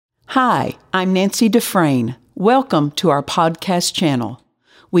Hi, I'm Nancy Dufresne. Welcome to our podcast channel.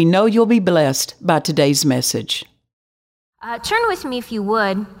 We know you'll be blessed by today's message. Turn with me, if you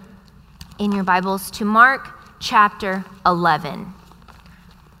would, in your Bibles to Mark chapter 11.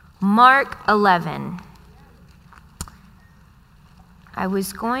 Mark 11. I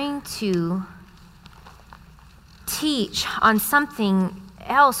was going to teach on something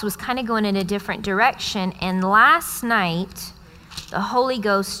else, was kind of going in a different direction, and last night the Holy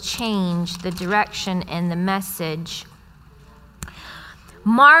Ghost changed the direction and the message.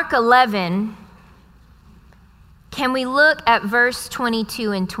 Mark 11, can we look at verse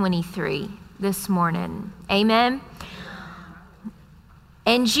 22 and 23 this morning? Amen.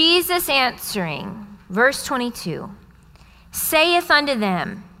 And Jesus answering, verse 22, saith unto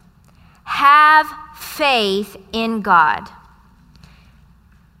them, have faith in God.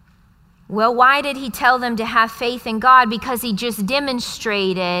 Well, why did he tell them to have faith in God? Because he just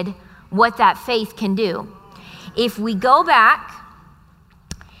demonstrated what that faith can do. If we go back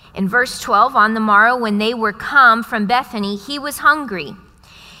in verse 12, on the morrow when they were come from Bethany, he was hungry.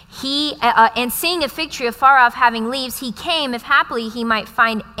 And seeing a fig tree afar off having leaves, he came, if haply he might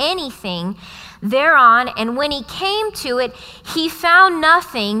find anything thereon. And when he came to it, he found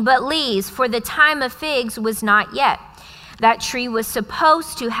nothing but leaves, for the time of figs was not yet. That tree was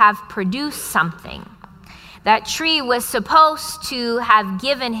supposed to have produced something. That tree was supposed to have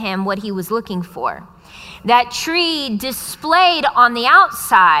given him what he was looking for. That tree displayed on the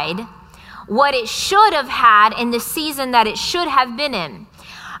outside what it should have had in the season that it should have been in.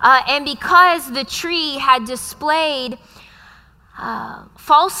 And because the tree had displayed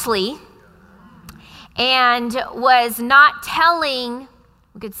falsely and was not telling,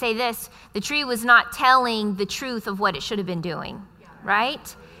 we could say this, the tree was not telling the truth of what it should have been doing,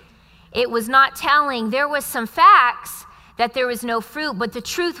 right? It was not telling, there was some facts that there was no fruit, but the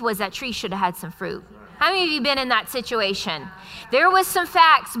truth was that tree should have had some fruit. How many of you been in that situation? There was some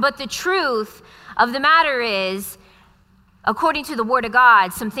facts, but the truth of the matter is, according to the Word of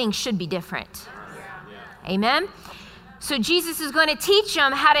God, some things should be different. Amen? So Jesus is going to teach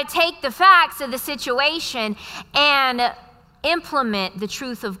them how to take the facts of the situation and implement the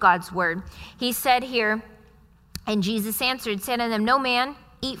truth of God's word. He said here, and Jesus answered, said unto them, no man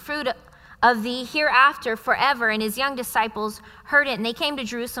eat fruit of thee hereafter forever. And his young disciples heard it, and they came to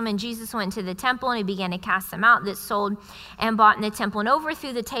Jerusalem, and Jesus went to the temple, and he began to cast them out that sold and bought in the temple, and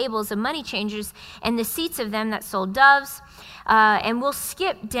overthrew the tables of money changers and the seats of them that sold doves. And we'll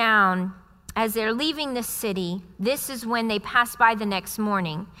skip down. As they're leaving the city, this is when they pass by the next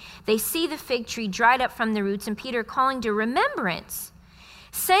morning. They see the fig tree dried up from the roots, and Peter calling to remembrance,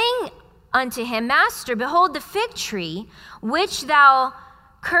 saying unto him, Master, behold, the fig tree which thou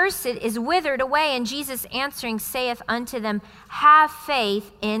cursed is withered away. And Jesus answering saith unto them, have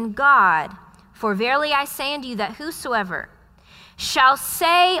faith in God. For verily I say unto you that whosoever shall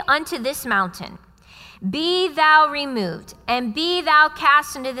say unto this mountain, be thou removed, and be thou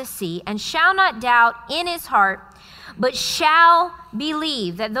cast into the sea, and shall not doubt in his heart, but shall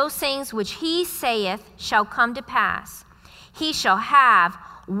believe that those things which he saith shall come to pass, he shall have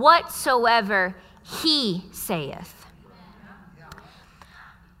whatsoever he saith.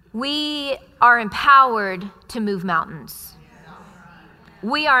 We are empowered to move mountains.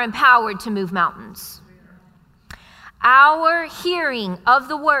 We are empowered to move mountains. Our hearing of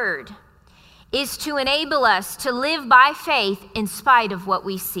the word is to enable us to live by faith in spite of what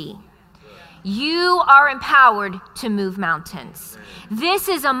we see. You are empowered to move mountains. This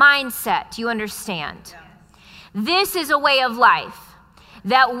is a mindset, you understand. This is a way of life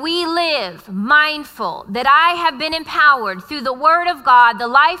that we live mindful, that I have been empowered through the word of God, the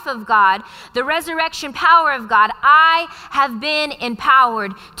life of God, the resurrection power of God. I have been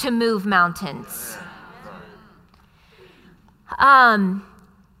empowered to move mountains.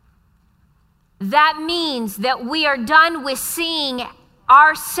 That means that we are done with seeing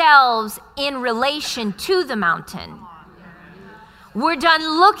ourselves in relation to the mountain. We're done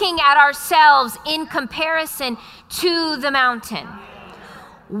looking at ourselves in comparison to the mountain.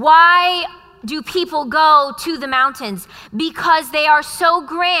 Why do people go to the mountains? Because they are so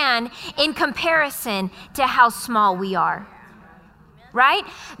grand in comparison to how small we are. Right?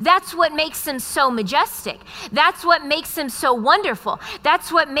 That's what makes them so majestic. That's what makes them so wonderful.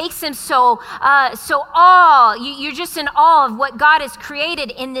 That's what makes them so awe. You're just in awe of what God has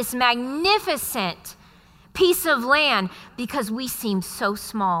created in this magnificent piece of land, because we seem so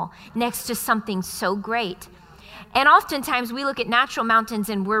small next to something so great. And oftentimes we look at natural mountains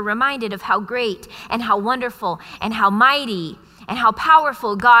and we're reminded of how great and how wonderful and how mighty and how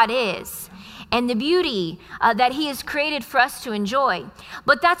powerful God is. and the beauty that he has created for us to enjoy.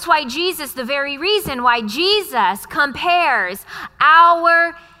 But that's why Jesus, the very reason why Jesus compares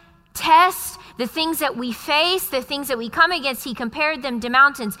our tests, the things that we face, the things that we come against, he compared them to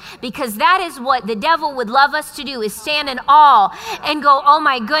mountains, because that is what the devil would love us to do, is stand in awe and go, oh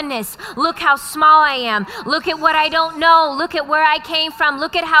my goodness, look how small I am. Look at what I don't know. Look at where I came from.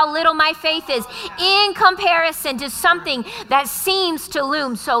 Look at how little my faith is in comparison to something that seems to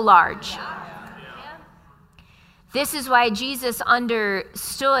loom so large. This is why Jesus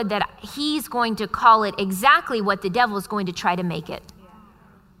understood that he's going to call it exactly what the devil is going to try to make it.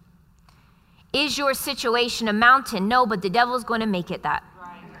 Is your situation a mountain? No, but the devil's going to make it that.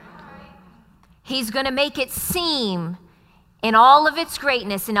 He's going to make it seem, in all of its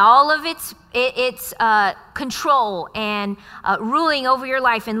greatness, in all of its control and ruling over your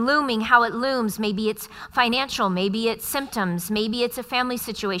life and looming how it looms. Maybe it's financial, maybe it's symptoms, maybe it's a family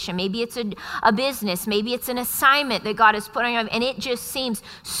situation, maybe it's a business, maybe it's an assignment that God has put on your life, and it just seems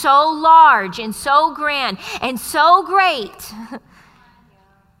so large and so grand and so great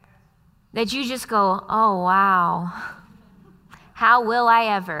that you just go, oh, wow. How will I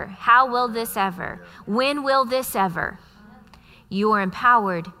ever? How will this ever? When will this ever? You are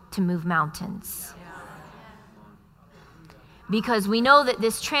empowered to move mountains. Because we know that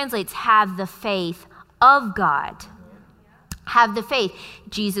this translates, have the faith of God. Have the faith.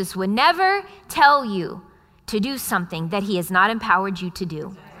 Jesus would never tell you to do something that he has not empowered you to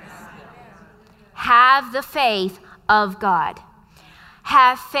do. Have the faith of God.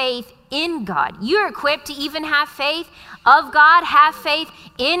 Have faith in God. You're equipped to even have faith of God, have faith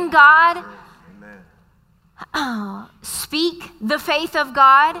in God. Speak the faith of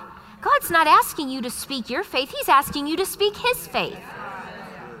God. God's not asking you to speak your faith. He's asking you to speak his faith.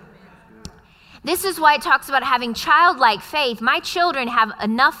 This is why it talks about having childlike faith. My children have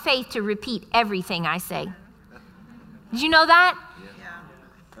enough faith to repeat everything I say. Did you know that?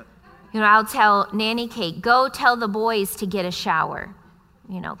 You know, I'll tell Nanny Kate, go tell the boys to get a shower.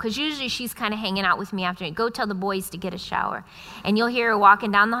 You know, because usually she's kind of hanging out with me after. Go tell the boys to get a shower. And you'll hear her walking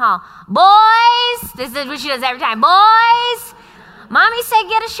down the hall. Boys! This is what she does every time. Boys! Mommy said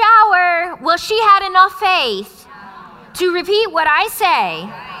get a shower. Well, she had enough faith to repeat what I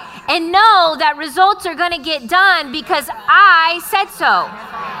say and know that results are going to get done because I said so.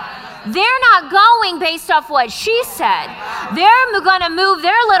 They're not going based off what she said. They're going to move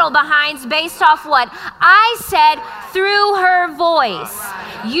their little behinds based off what I said through her voice.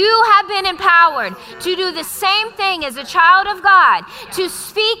 You have been empowered to do the same thing as a child of God, to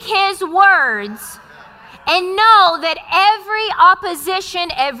speak his words and know that every opposition,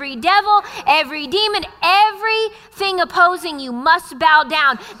 every devil, every demon, everything opposing you must bow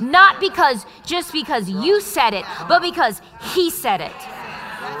down, not just because you said it, but because he said it.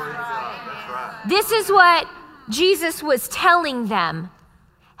 This is what Jesus was telling them.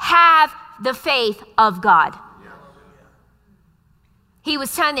 Have the faith of God. He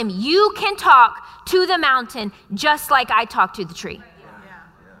was telling them, you can talk to the mountain just like I talked to the tree.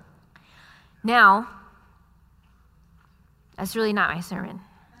 Now, that's really not my sermon.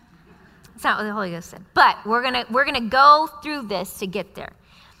 It's not what the Holy Ghost said. But we're gonna go through this to get there.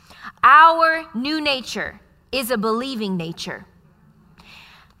 Our new nature is a believing nature.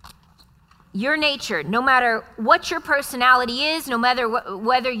 Your nature, no matter what your personality is, no matter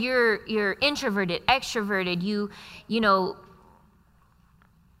whether you're introverted, extroverted, you know,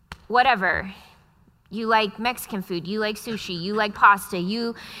 whatever. You like Mexican food, you like sushi, you like pasta,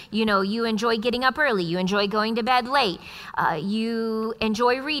 you enjoy getting up early, you enjoy going to bed late, you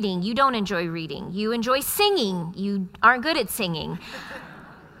enjoy reading, you don't enjoy reading, you enjoy singing, you aren't good at singing.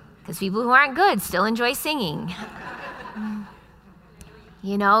 Because people who aren't good still enjoy singing.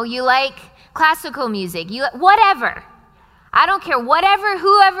 You know, you like classical music, whatever. I don't care, whatever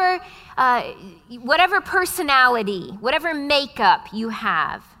personality, whatever makeup you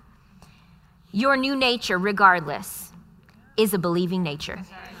have, your new nature, regardless, is a believing nature.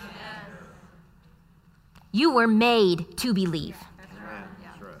 You were made to believe.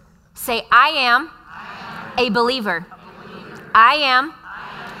 Say, I am a believer. I am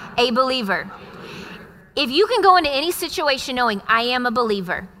a believer. If you can go into any situation knowing I am a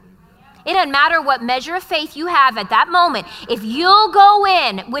believer, it doesn't matter what measure of faith you have at that moment. If you'll go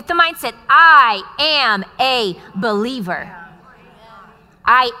in with the mindset, I am a believer.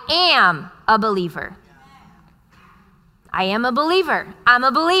 I am a believer. I am a believer. I'm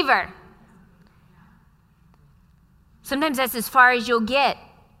a believer. Sometimes that's as far as you'll get.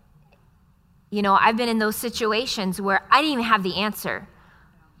 You know, I've been in those situations where I didn't even have the answer.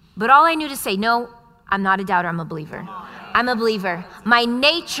 But all I knew to say, no, I'm not a doubter, I'm a believer. I'm a believer. My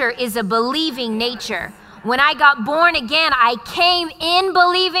nature is a believing nature. When I got born again, I came in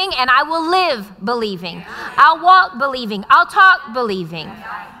believing, and I will live believing. I'll walk believing. I'll talk believing.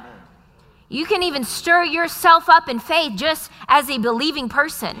 You can even stir yourself up in faith just as a believing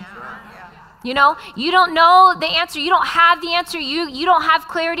person. You know, you don't know the answer. You don't have the answer. You don't have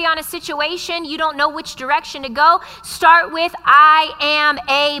clarity on a situation. You don't know which direction to go. Start with, I am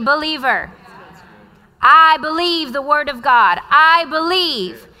a believer. I believe the word of God. I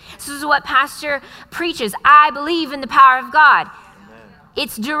believe. This is what Pastor preaches. I believe in the power of God.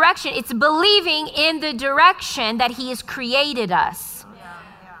 It's direction. It's believing in the direction that he has created us.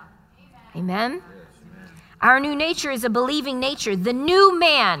 Amen? Our new nature is a believing nature. The new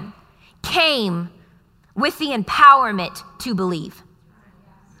man came with the empowerment to believe.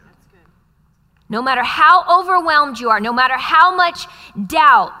 No matter how overwhelmed you are, no matter how much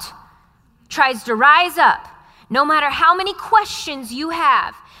doubt tries to rise up, no matter how many questions you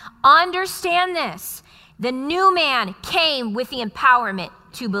have, understand this. The new man came with the empowerment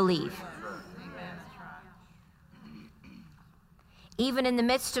to believe. Even in the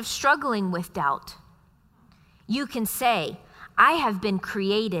midst of struggling with doubt, you can say, I have been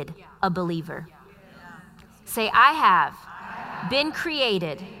created a believer. Say, I have been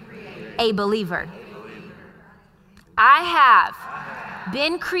created a believer. I have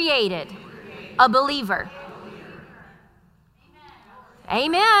been created a believer.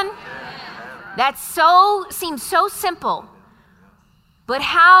 Amen. That seems so simple. But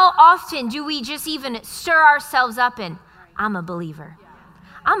how often do we just even stir ourselves up in, I'm a believer.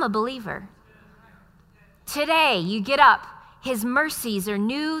 I'm a believer. Today, you get up. His mercies are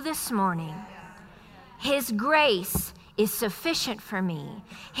new this morning. His grace is sufficient for me.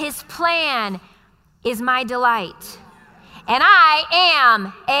 His plan is my delight. And I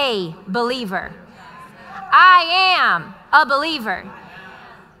am a believer. I am a believer.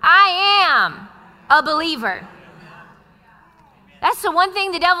 I am a believer. That's the one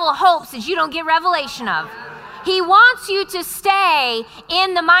thing the devil hopes is you don't get revelation of. He wants you to stay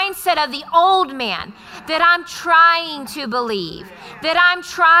in the mindset of the old man, that I'm trying to believe, that I'm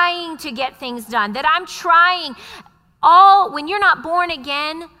trying to get things done, that I'm trying. When you're not born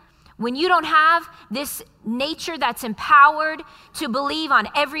again, when you don't have this nature that's empowered to believe on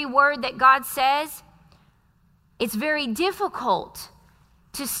every word that God says, it's very difficult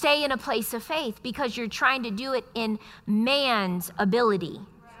to stay in a place of faith because you're trying to do it in man's ability.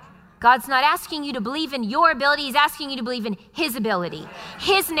 God's not asking you to believe in your ability. He's asking you to believe in his ability,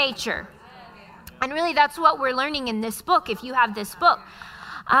 his nature. And really, that's what we're learning in this book, if you have this book.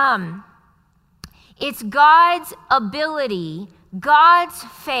 It's God's ability, God's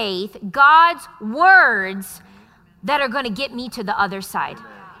faith, God's words that are going to get me to the other side.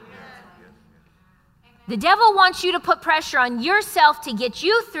 The devil wants you to put pressure on yourself to get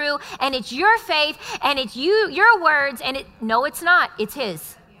you through, and it's your faith, and it's your words, and no, it's not. It's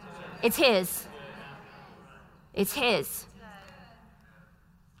his. It's his. It's his.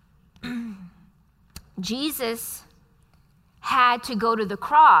 Jesus had to go to the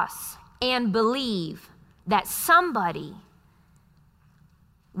cross and believe that somebody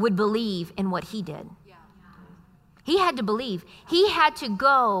would believe in what he did. He had to believe. He had to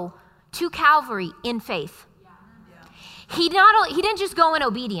go to Calvary in faith. He didn't just go in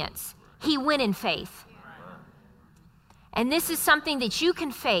obedience. He went in faith. And this is something that you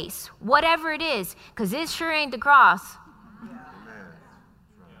can face, whatever it is, because it sure ain't the cross.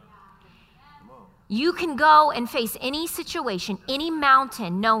 You can go and face any situation, any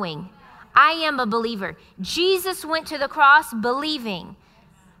mountain, knowing I am a believer. Jesus went to the cross believing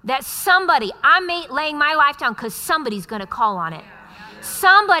that I'm laying my life down because somebody's going to call on it.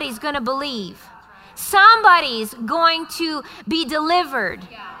 Somebody's going to believe. Somebody's going to be delivered.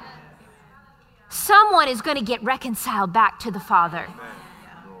 Someone is going to get reconciled back to the Father.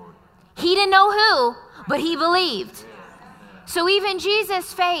 He didn't know who, but he believed. So even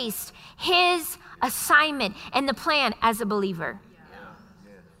Jesus faced his assignment and the plan as a believer.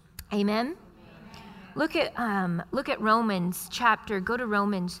 Amen. Look at Romans go to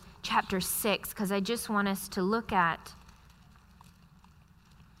Romans chapter 6, because I just want us to look at,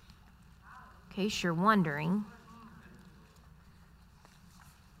 in case you're wondering.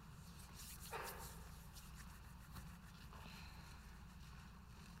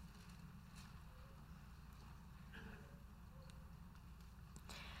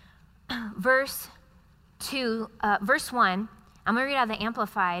 Verse 1, I'm going to read out the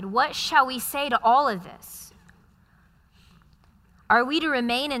Amplified. What shall we say to all of this? Are we to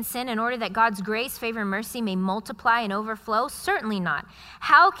remain in sin in order that God's grace, favor, and mercy may multiply and overflow? Certainly not.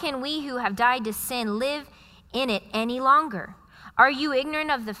 How can we who have died to sin live in it any longer. Are you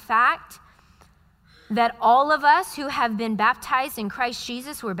ignorant of the fact that all of us who have been baptized in Christ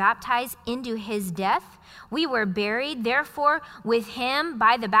Jesus were baptized into his death? We were buried, therefore, with him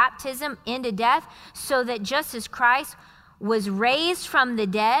by the baptism into death, so that just as Christ was raised from the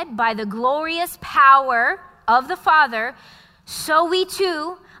dead by the glorious power of the Father, so we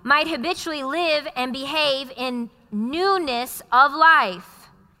too might habitually live and behave in newness of life.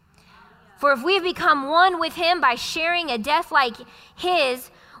 For if we have become one with him by sharing a death like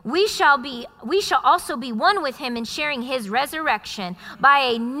his, we shall also be one with him in sharing his resurrection by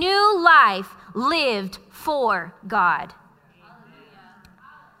a new life lived for God.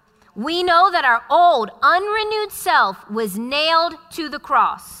 We know that our old, unrenewed self was nailed to the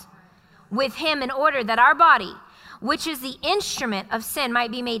cross with him in order that our body, which is the instrument of sin,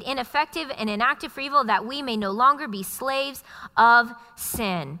 might be made ineffective and inactive for evil, that we may no longer be slaves of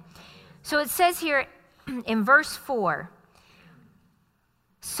sin. So it says here in verse 4,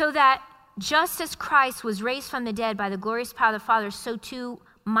 so that just as Christ was raised from the dead by the glorious power of the Father, so too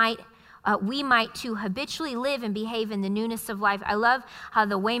we might too habitually live and behave in the newness of life. I love how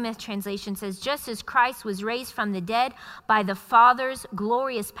the Weymouth translation says, just as Christ was raised from the dead by the Father's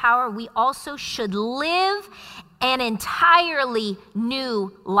glorious power, we also should live an entirely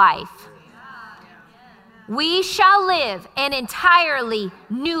new life. We shall live an entirely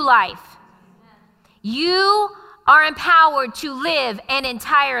new life. You are empowered to live an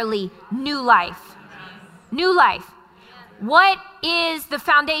entirely new life. New life. What is the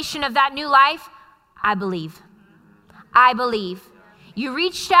foundation of that new life? I believe. I believe. You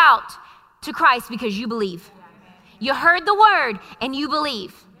reached out to Christ because you believe. You heard the word and you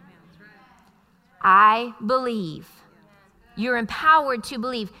believe. I believe. You're empowered to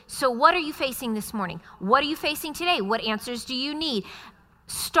believe. So what are you facing this morning? What are you facing today? What answers do you need?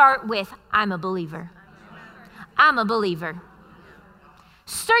 Start with, I'm a believer. I'm a believer.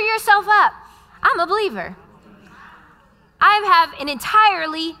 Stir yourself up. I'm a believer. I have an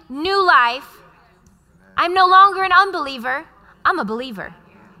entirely new life. I'm no longer an unbeliever. I'm a believer.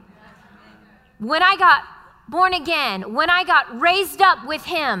 When I got born again, when I got raised up with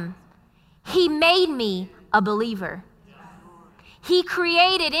him, he made me a believer. He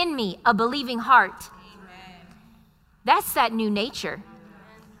created in me a believing heart. That's that new nature.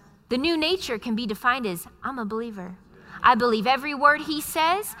 The new nature can be defined as, I'm a believer. I believe every word he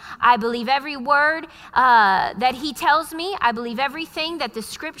says. I believe every word that he tells me. I believe everything that the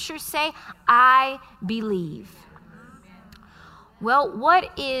scriptures say. I believe. Well,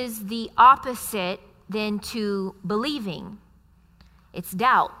 what is the opposite then to believing? It's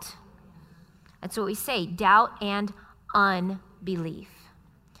doubt. That's what we say, doubt and unbelief.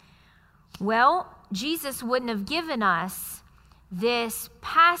 Well, Jesus wouldn't have given us this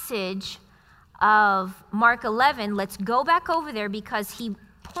passage of Mark 11. Let's go back over there because he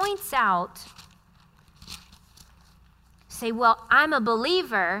points out, say, well, I'm a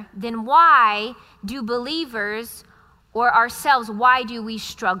believer, then why do believers or ourselves, why do we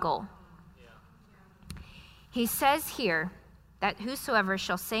struggle? He says here that whosoever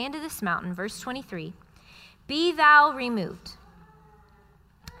shall say unto this mountain, verse 23, be thou removed,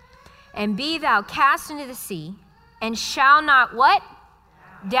 and be thou cast into the sea, and shall not what?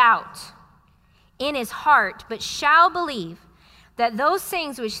 Doubt in his heart, but shall believe that those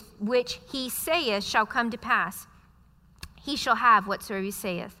things which he saith shall come to pass. He shall have whatsoever he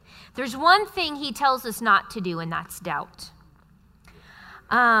saith. There's one thing he tells us not to do, and that's doubt.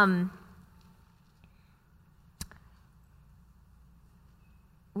 Well,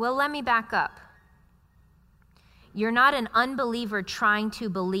 let me back up. You're not an unbeliever trying to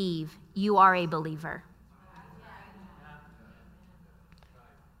believe. You are a believer.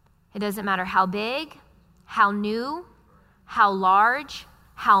 It doesn't matter how big, how new, how large,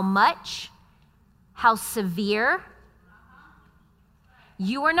 how much, how severe.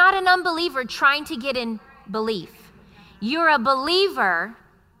 You are not an unbeliever trying to get in belief. You're a believer.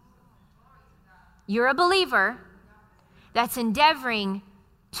 You're a believer that's endeavoring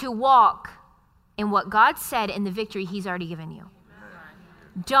to walk in what God said in the victory he's already given you.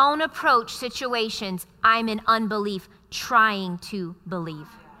 Don't approach situations, I'm in unbelief, trying to believe.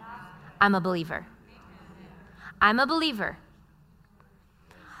 I'm a believer. I'm a believer.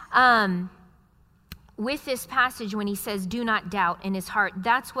 With this passage, when he says, do not doubt in his heart,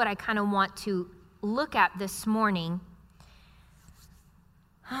 that's what I kind of want to look at this morning.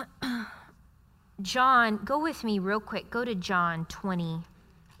 John, go with me real quick. Go to John 20.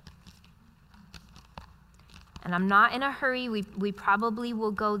 And I'm not in a hurry. We probably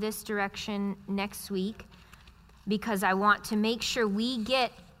will go this direction next week because I want to make sure we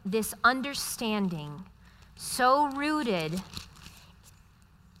get this understanding so rooted,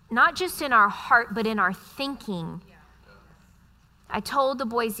 not just in our heart, but in our thinking. I told the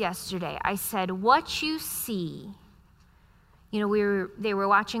boys yesterday, I said, what you see, they were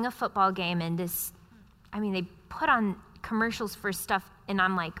watching a football game, and they put on commercials for stuff, and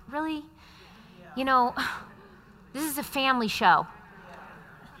I'm like, really? This is a family show.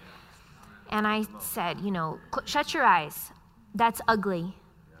 And I said, shut your eyes. That's ugly.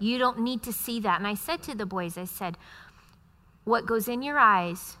 You don't need to see that. And I said to the boys, I said, what goes in your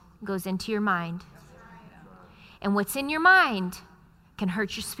eyes goes into your mind. And what's in your mind can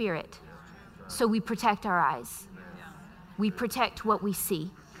hurt your spirit. So we protect our eyes. We protect what we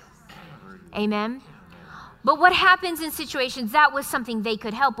see. Amen? But what happens in situations, that was something they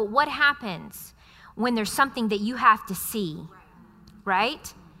could help, but what happens when there's something that you have to see,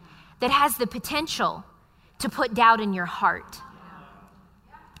 right? That has the potential to put doubt in your heart.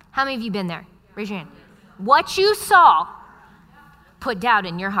 How many of you been there? Raise your hand. What you saw put doubt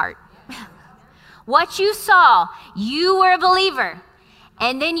in your heart. What you saw, you were a believer,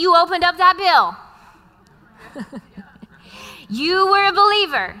 and then you opened up that bill. You were a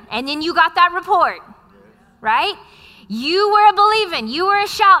believer, and then you got that report, right? You were a believing, you were a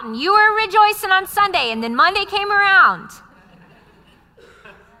shouting, you were a rejoicing on Sunday, and then Monday came around.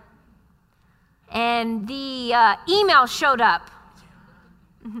 And the email showed up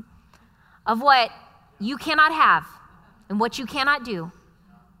of what you cannot have and what you cannot do.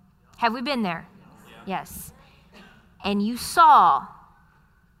 Have we been there? Yes. And you saw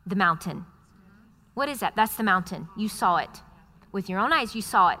the mountain. What is that? That's the mountain. You saw it. With your own eyes, you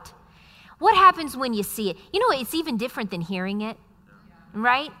saw it. What happens when you see it? It's even different than hearing it,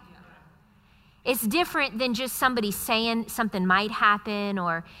 right? It's different than just somebody saying something might happen,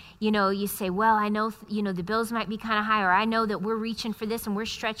 or, you say, well, I know, the bills might be kind of high, or I know that we're reaching for this and we're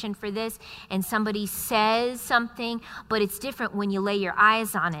stretching for this, and somebody says something, but it's different when you lay your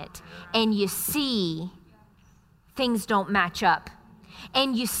eyes on it and you see things don't match up,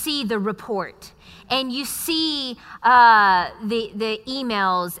 and you see the report, and you see the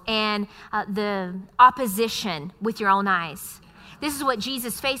emails and the opposition with your own eyes. This is what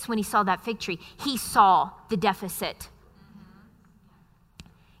Jesus faced when he saw that fig tree. He saw the deficit.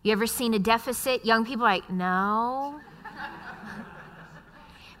 You ever seen a deficit? Young people are like, no.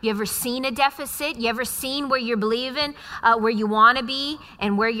 You ever seen a deficit? You ever seen where you're believing, where you want to be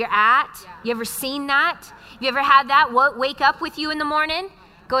and where you're at? You ever seen that? You ever had that wake up with you in the morning,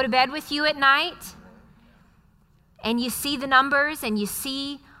 go to bed with you at night, and you see the numbers and you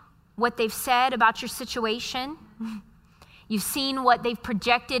see what they've said about your situation? You've seen what they've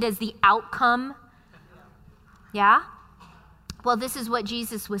projected as the outcome. Yeah? Well, this is what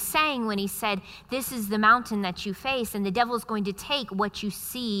Jesus was saying when he said, this is the mountain that you face, and the devil's going to take what you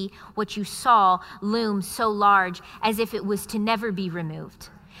see, what you saw, loom so large as if it was to never be removed,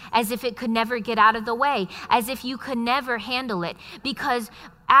 as if it could never get out of the way, as if you could never handle it. Because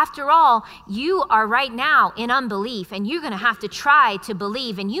after all, you are right now in unbelief, and you're going to have to try to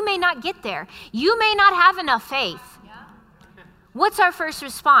believe, and you may not get there. You may not have enough faith. What's our first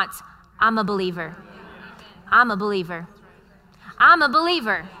response? I'm a believer. I'm a believer. I'm a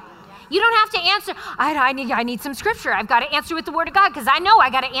believer. You don't have to answer, I need some scripture. I've got to answer with the word of God, because I know I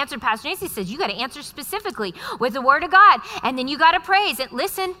got to answer. Pastor Nancy says you got to answer specifically with the word of God, and then you got to praise it.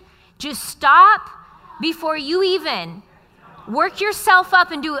 Listen, just stop before you even work yourself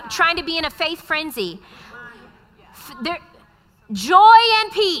up and trying to be in a faith frenzy. Joy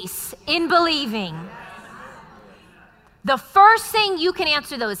and peace in believing. The first thing you can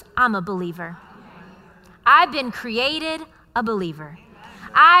answer though is, I'm a believer. I've been created a believer.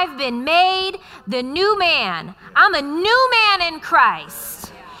 I've been made the new man. I'm a new man in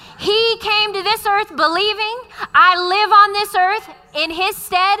Christ. He came to this earth believing. I live on this earth in his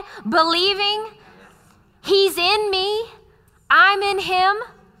stead, believing. He's in me. I'm in him.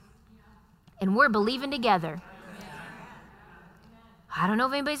 And we're believing together. I don't know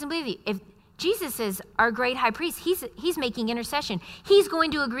if anybody's going to believe you. If Jesus is our great high priest, he's making intercession. He's going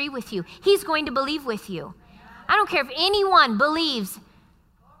to agree with you. He's going to believe with you. I don't care if anyone believes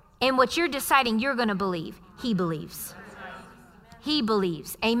in what you're deciding you're going to believe. He believes. He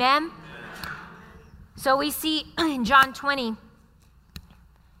believes. Amen? So we see in John 20,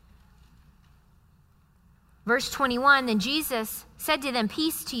 verse 21, then Jesus said to them,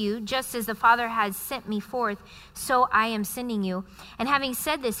 peace to you, just as the Father has sent me forth, so I am sending you. And having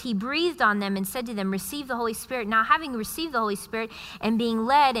said this, he breathed on them and said to them, receive the Holy Spirit. Now, having received the Holy Spirit and being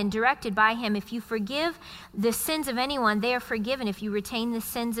led and directed by him, if you forgive the sins of anyone, they are forgiven. If you retain the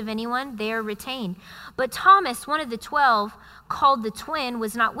sins of anyone, they are retained. But Thomas, one of the 12, called the twin,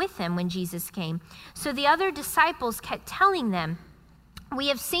 was not with them when Jesus came. So the other disciples kept telling them, we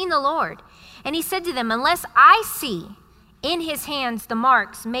have seen the Lord. And he said to them, unless I see in his hands the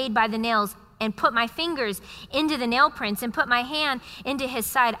marks made by the nails, and put my fingers into the nail prints, and put my hand into his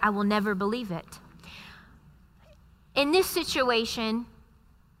side, I will never believe it. In this situation,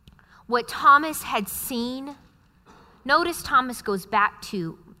 what Thomas had seen, notice Thomas goes back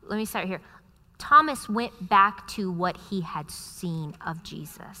to, let me start here. Thomas went back to what he had seen of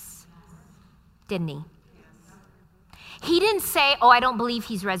Jesus, didn't he? He didn't say, oh, I don't believe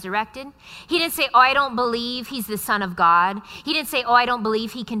he's resurrected. He didn't say, oh, I don't believe he's the Son of God. He didn't say, oh, I don't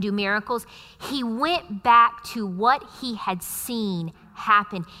believe he can do miracles. He went back to what he had seen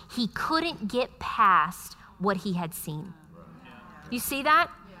happen. He couldn't get past what he had seen. You see that?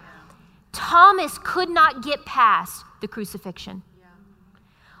 Thomas could not get past the crucifixion.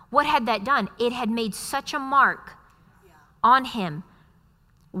 What had that done? It had made such a mark on him.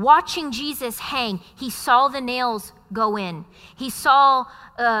 Watching Jesus hang, he saw the nails go in. He saw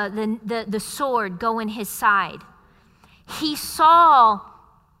the sword go in his side. He saw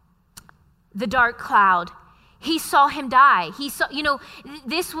the dark cloud. He saw him die. He saw,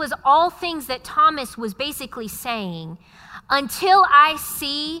 this was all things that Thomas was basically saying. Until I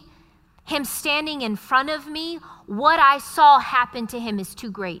see him standing in front of me, what I saw happen to him is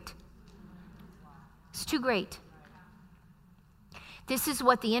too great. It's too great. This is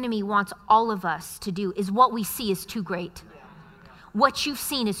what the enemy wants all of us to do, is what we see is too great. What you've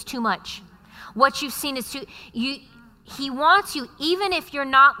seen is too much. What you've seen is he wants you, even if you're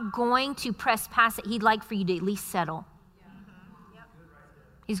not going to press past it, he'd like for you to at least settle.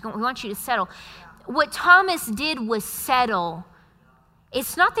 He wants you to settle. What Thomas did was settle.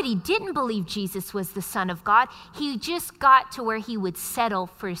 It's not that he didn't believe Jesus was the Son of God. He just got to where he would settle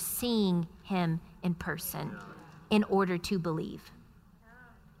for seeing him in person in order to believe.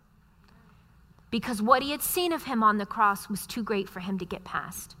 Because what he had seen of him on the cross was too great for him to get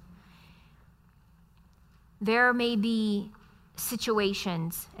past. There may be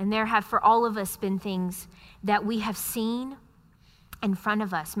situations, and there have for all of us been things that we have seen in front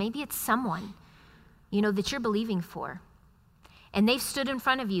of us. Maybe it's someone, that you're believing for. And they've stood in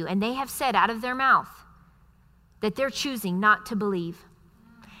front of you, and they have said out of their mouth that they're choosing not to believe,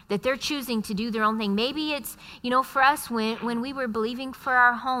 that they're choosing to do their own thing. Maybe it's, for us, when we were believing for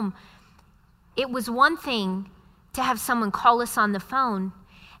our home, it was one thing to have someone call us on the phone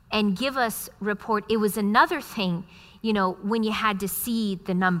and give us report. It was another thing, when you had to see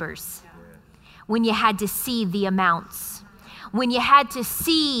the numbers, when you had to see the amounts, when you had to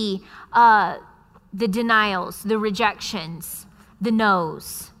see the denials, the rejections, the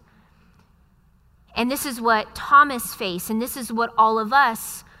no's. And this is what Thomas faced, and this is what all of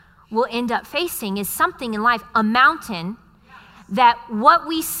us will end up facing, is something in life, a mountain, that what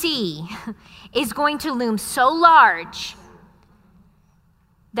we see is going to loom so large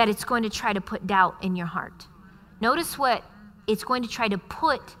that it's going to try to put doubt in your heart. Notice what it's going to try to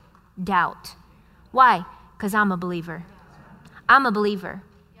put doubt. Why? Because I'm a believer. I'm a believer.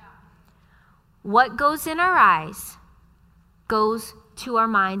 What goes in our eyes goes to our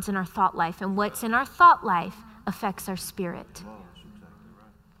minds and our thought life, and what's in our thought life affects our spirit.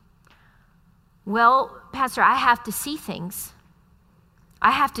 Well, Pastor, I have to see things. I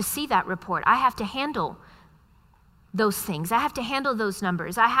have to see that report. I have to handle those things. I have to handle those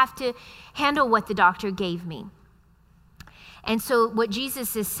numbers. I have to handle what the doctor gave me. And so what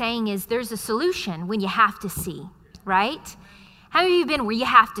Jesus is saying is there's a solution when you have to see, right? How many of you been where you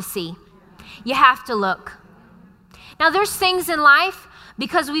have to see? You have to look. Now there's things in life,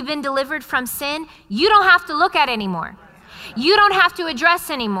 because we've been delivered from sin, you don't have to look at anymore. You don't have to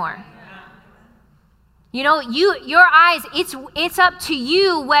address anymore. Your eyes, it's up to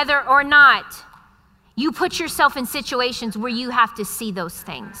you whether or not you put yourself in situations where you have to see those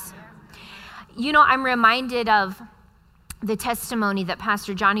things. I'm reminded of the testimony that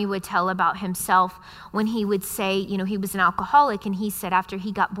Pastor Johnny would tell about himself when he would say, he was an alcoholic, and he said after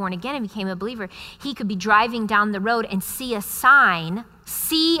he got born again and became a believer, he could be driving down the road and see a sign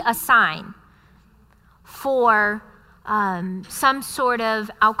for some sort of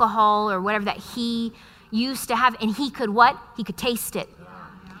alcohol or whatever that he used to have, and he could what? He could taste it.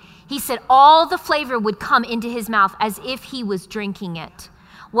 He said all the flavor would come into his mouth as if he was drinking it.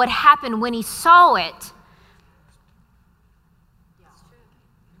 What happened when he saw it,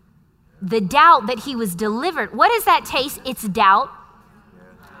 the doubt that he was delivered. What is that taste? It's doubt.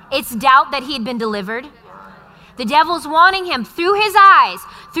 It's doubt that he had been delivered. The devil's wanting him through his eyes,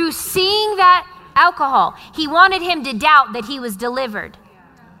 through seeing that alcohol. He wanted him to doubt that he was delivered.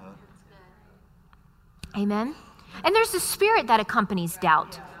 Amen. And there's a spirit that accompanies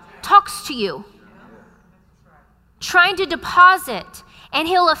doubt. Talks to you. Trying to deposit. And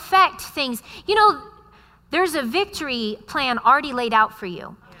he'll affect things. You know, there's a victory plan already laid out for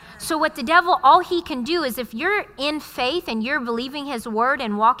you. So what the devil, all he can do is if you're in faith and you're believing his word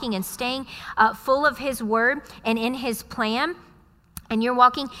and walking and staying full of his word and in his plan, and you're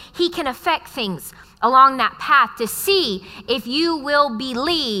walking, he can affect things along that path to see if you will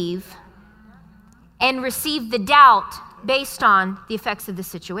believe and receive the doubt based on the effects of the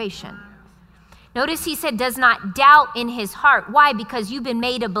situation. Notice he said, does not doubt in his heart. Why? Because you've been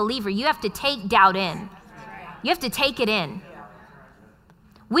made a believer. You have to take doubt in. You have to take it in.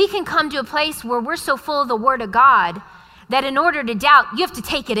 We can come to a place where we're so full of the Word of God that in order to doubt, you have to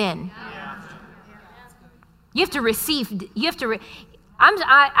take it in. You have to receive.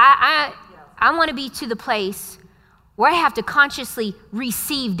 I want to be to the place where I have to consciously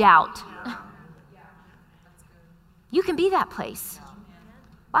receive doubt. You can be that place.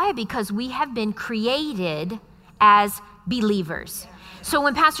 Why? Because we have been created as believers. So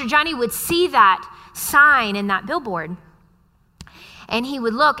when Pastor Johnny would see that sign in that billboard, and he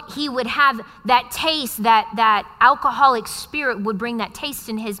would look, he would have that taste, that alcoholic spirit would bring that taste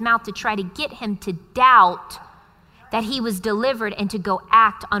in his mouth to try to get him to doubt that he was delivered and to go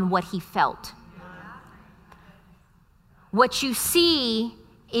act on what he felt. What you see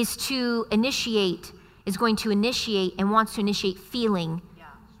is going to initiate and wants to initiate feeling,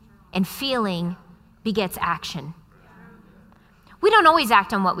 and feeling begets action. We don't always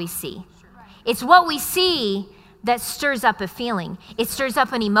act on what we see. It's what we see that stirs up a feeling. It stirs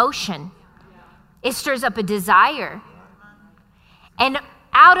up an emotion. It stirs up a desire. And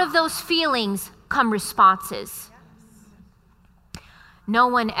out of those feelings come responses. No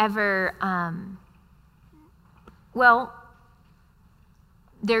one ever,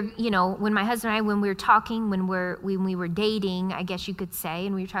 when my husband and I, when we were talking, when we were dating, I guess you could say,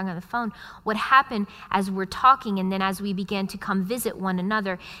 and we were talking on the phone, what happened as we're talking and then as we began to come visit one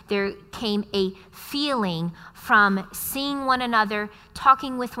another, there came a feeling from seeing one another,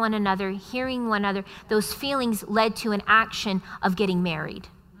 talking with one another, hearing one another. Those feelings led to an action of getting married,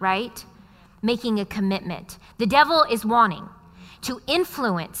 right? Making a commitment. The devil is wanting to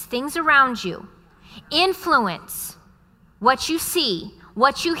influence things around you, influence what you see,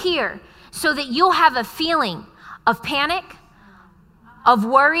 what you hear, so that you'll have a feeling of panic, of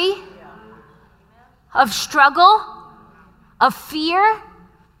worry, of struggle, of fear,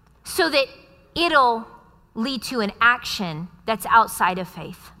 so that it'll lead to an action that's outside of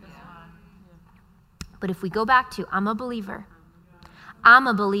faith. But if we go back to, I'm a believer,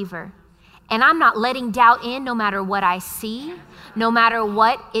 and I'm not letting doubt in no matter what I see, no matter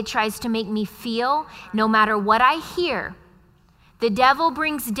what it tries to make me feel, no matter what I hear. The devil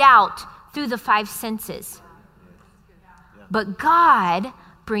brings doubt through the five senses. But God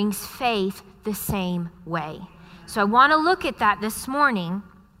brings faith the same way. So I want to look at that this morning.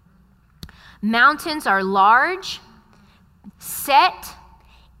 Mountains are large, set,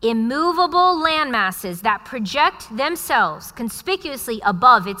 immovable landmasses that project themselves conspicuously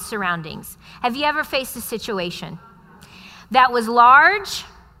above its surroundings. Have you ever faced a situation that was large,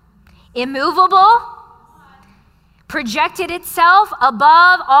 immovable, projected itself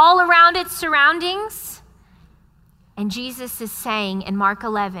above all around its surroundings? And Jesus is saying in Mark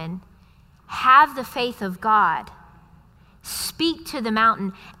 11, have the faith of God. Speak to the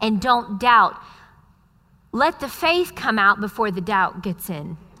mountain and don't doubt. Let the faith come out before the doubt gets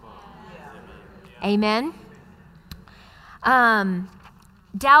in. Amen.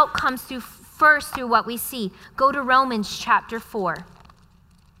 Doubt comes first through what we see. Go to Romans chapter 4.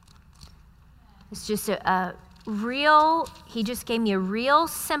 It's just he just gave me a real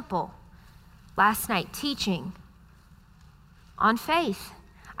simple last night teaching on faith.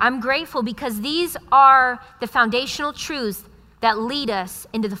 I'm grateful because these are the foundational truths that lead us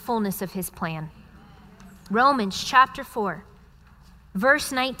into the fullness of his plan. Romans chapter 4,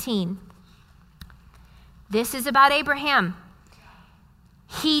 verse 19. This is about Abraham.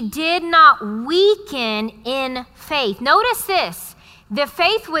 He did not weaken in faith. Notice this. The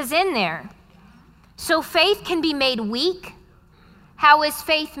faith was in there. So faith can be made weak. How is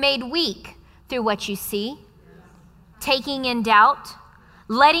faith made weak? Through what you see, taking in doubt,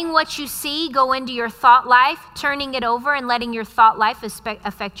 letting what you see go into your thought life, turning it over and letting your thought life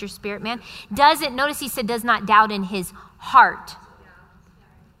affect your spirit, man. Notice he said, does not doubt in his heart.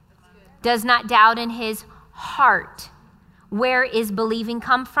 does not doubt in his heart. Where is believing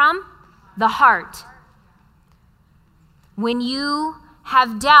come from? The heart. When you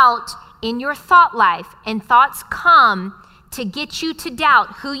have doubt in your thought life and thoughts come to get you to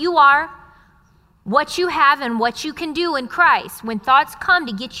doubt who you are, what you have, and what you can do in Christ, when thoughts come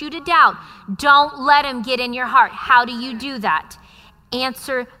to get you to doubt, don't let them get in your heart. How do you do that?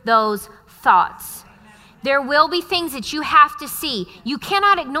 Answer those thoughts. There will be things that you have to see. You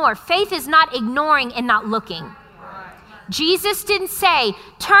cannot ignore. Faith is not ignoring and not looking. Jesus didn't say,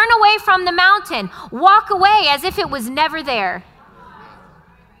 turn away from the mountain, walk away as if it was never there.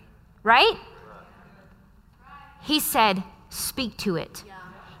 Right? He said, speak to it.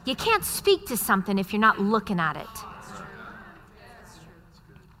 You can't speak to something if you're not looking at it.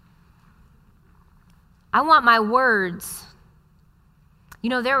 I want my words. You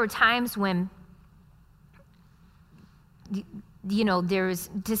know, there were times when, you know,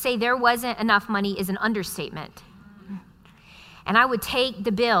 to say there wasn't enough money is an understatement. And I would take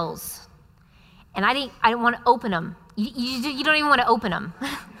the bills, and I didn't want to open them. You don't even want to open them.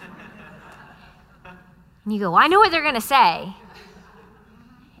 And you go, well, I know what they're going to say.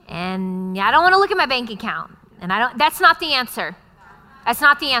 And I don't want to look at my bank account. And that's not the answer. That's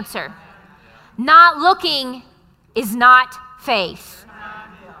not the answer. Not looking is not faith.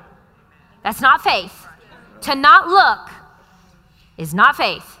 That's not faith. To not look is not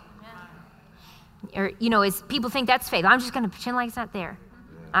faith. Or, you know, as people think that's faith. I'm just going to pretend like it's not there.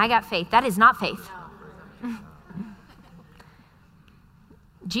 I got faith. That is not faith.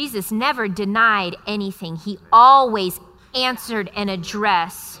 Jesus never denied anything. He always answered and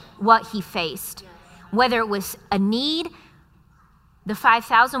addressed what he faced. Whether it was a need, the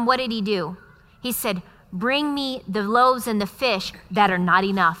 5,000, what did he do? He said, bring me the loaves and the fish that are not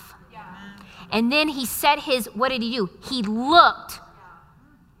enough. And then he said what did he do? He looked.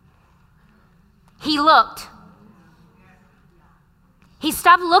 He looked. He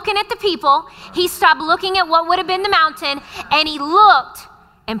stopped looking at the people. He stopped looking at what would have been the mountain, and he looked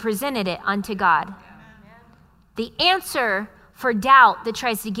and presented it unto God. The answer for doubt that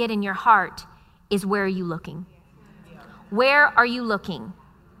tries to get in your heart is, where are you looking? Where are you looking?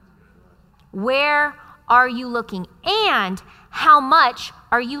 Where are you looking? And how much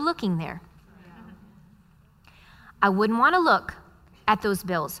are you looking there? I wouldn't want to look at those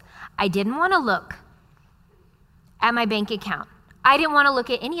bills. I didn't want to look at my bank account. I didn't want to look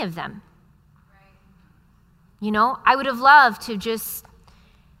at any of them. You know, I would have loved to just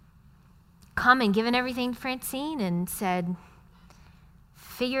come and given everything to Francine and said,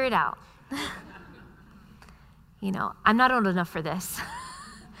 figure it out. You know, I'm not old enough for this.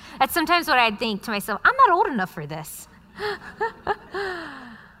 That's sometimes what I'd think to myself. I'm not old enough for this.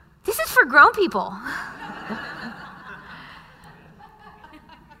 This is for grown people.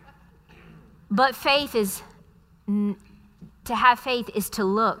 But faith is, to have faith is to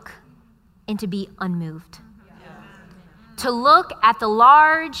look and to be unmoved. To look at the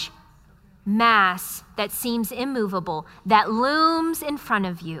large mass that seems immovable, that looms in front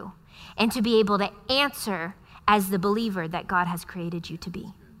of you, and to be able to answer as the believer that God has created you to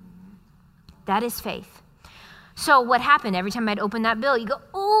be. That is faith. So what happened? Every time I'd open that bill, you go,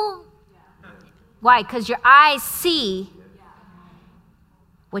 oh. Why? Because your eyes see.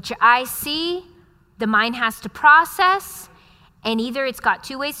 What your eyes see, the mind has to process, and either it's got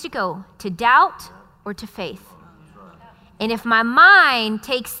two ways to go, to doubt or to faith. And if my mind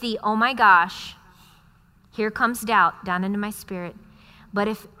takes the, oh my gosh, here comes doubt down into my spirit. But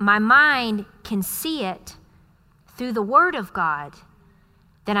if my mind can see it through the Word of God,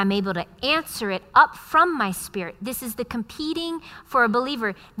 then I'm able to answer it up from my spirit. This is the competing for a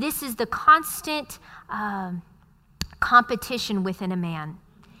believer. This is the constant competition within a man.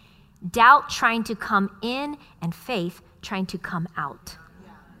 Doubt trying to come in and faith trying to come out.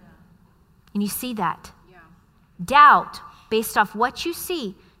 And you see that. Doubt based off what you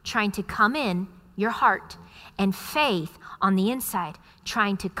see trying to come in your heart, and faith on the inside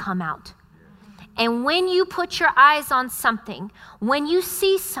trying to come out. And when you put your eyes on something, when you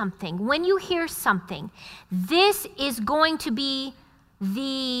see something, when you hear something, this is going to be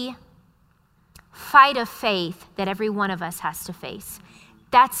the fight of faith that every one of us has to face.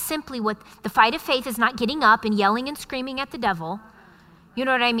 That's simply what the fight of faith is. Not getting up and yelling and screaming at the devil. You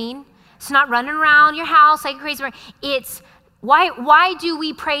know what I mean? It's not running around your house like a crazy person. It's why do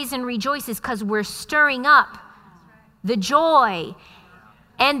we praise and rejoice? Is because we're stirring up the joy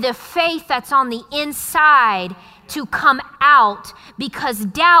and the faith that's on the inside to come out, because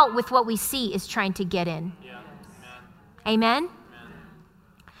doubt with what we see is trying to get in. Yeah. Amen?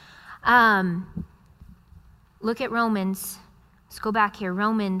 Amen? Look at Romans Let's go back here.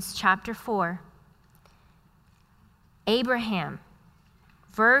 Romans chapter 4. Abraham,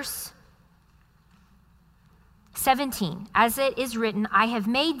 verse 17, as it is written, I have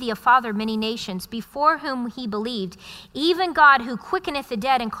made thee a father of many nations, before whom he believed, even God who quickeneth the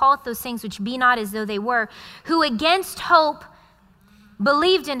dead and calleth those things which be not as though they were, who against hope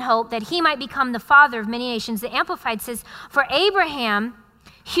believed in hope that he might become the father of many nations. The Amplified says, for Abraham,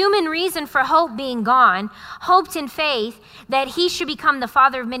 human reason for hope being gone, hoped in faith that he should become the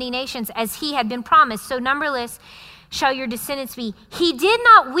father of many nations as he had been promised. So numberless shall your descendants be. He did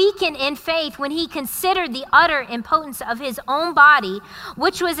not weaken in faith when he considered the utter impotence of his own body,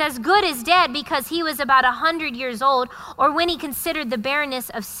 which was as good as dead because he was about 100 years old, or when he considered the barrenness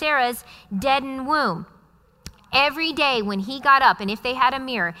of Sarah's deadened womb. Every day when he got up, and if they had a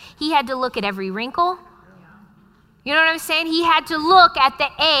mirror, he had to look at every wrinkle. You know what I'm saying? He had to look at the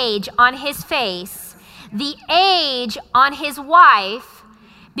age on his face, the age on his wife,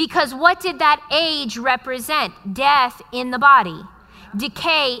 because what did that age represent? Death in the body,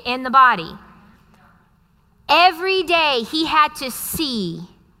 decay in the body. Every day he had to see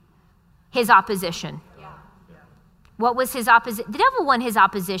his opposition. What was his opposition? The devil won his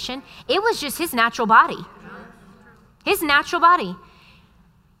opposition. It was just his natural body. His natural body.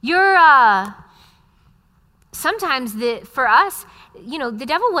 Sometimes for us, the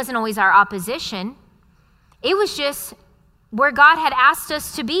devil wasn't always our opposition. It was just where God had asked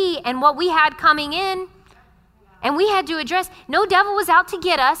us to be and what we had coming in, and we had to address. No devil was out to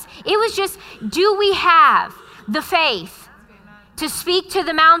get us. It was just, do we have the faith to speak to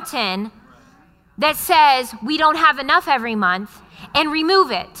the mountain that says we don't have enough every month and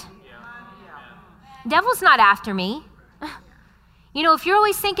remove it? Devil's not after me. If you're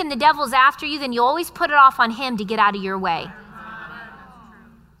always thinking the devil's after you, then you always put it off on him to get out of your way.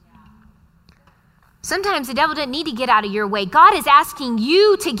 Sometimes the devil didn't need to get out of your way. God is asking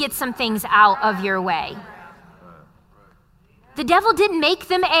you to get some things out of your way. The devil didn't make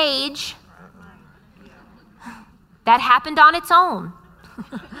them age. That happened on its own.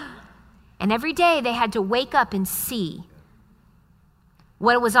 And every day they had to wake up and see.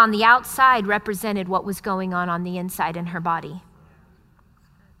 What was on the outside represented what was going on the inside in her body.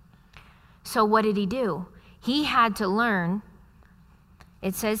 So what did he do? He had to learn.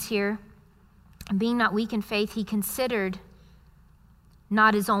 It says here, being not weak in faith, he considered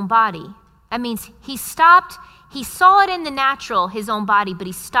not his own body. That means he saw it in the natural, his own body, but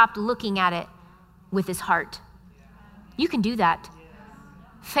he stopped looking at it with his heart. You can do that.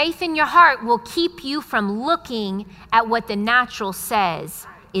 Faith in your heart will keep you from looking at what the natural says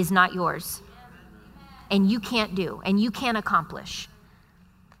is not yours. And you can't do, and you can't accomplish.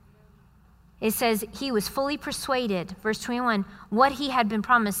 It says he was fully persuaded, verse 21, what he had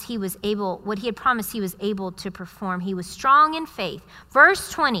promised he was able to perform. He was strong in faith.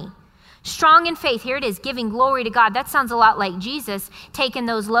 Verse 20, strong in faith. Here it is, giving glory to God. That sounds a lot like Jesus taking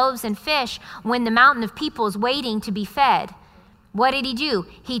those loaves and fish when the mountain of people is waiting to be fed. What did he do?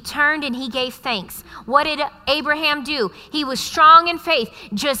 He turned and he gave thanks. What did Abraham do? He was strong in faith,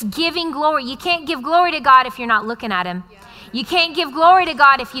 just giving glory. You can't give glory to God if you're not looking at him. You can't give glory to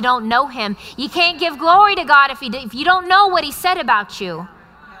God if you don't know him. You can't give glory to God if you don't know what he said about you.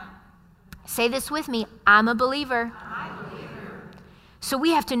 Say this with me. I'm a believer. So we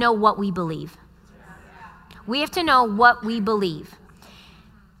have to know what we believe. We have to know what we believe.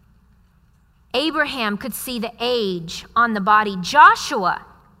 Abraham could see the age on the body. Joshua,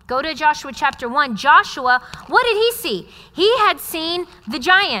 go to Joshua chapter 1. Joshua, what did he see? He had seen the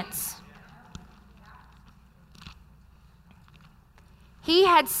giants. He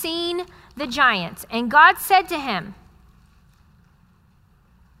had seen the giants, and God said to him,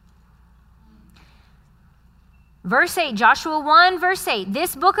 verse 8, Joshua 1, verse 8,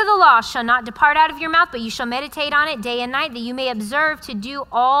 this book of the law shall not depart out of your mouth, but you shall meditate on it day and night, that you may observe to do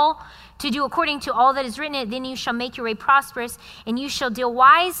according to all that is written in it. Then you shall make your way prosperous, and you shall deal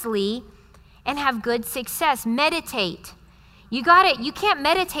wisely and have good success. Meditate. You got it. You can't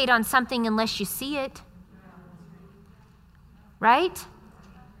meditate on something unless you see it. Right?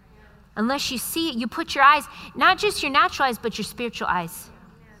 Unless you see it, you put your eyes, not just your natural eyes, but your spiritual eyes.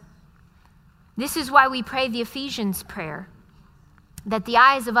 This is why we pray the Ephesians prayer, that the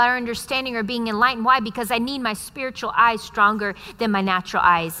eyes of our understanding are being enlightened. Why? Because I need my spiritual eyes stronger than my natural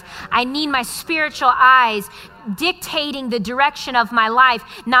eyes. I need my spiritual eyes dictating the direction of my life,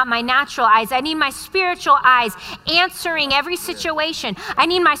 not my natural eyes. I need my spiritual eyes answering every situation. I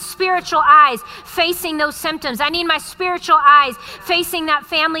need my spiritual eyes facing those symptoms. I need my spiritual eyes facing that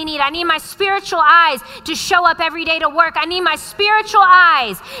family need. I need my spiritual eyes to show up every day to work. I need my spiritual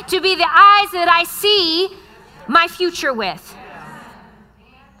eyes to be the eyes that I see my future with.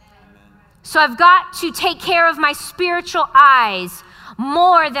 So I've got to take care of my spiritual eyes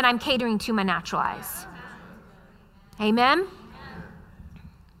more than I'm catering to my natural eyes. Amen?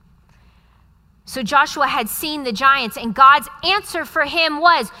 So Joshua had seen the giants, and God's answer for him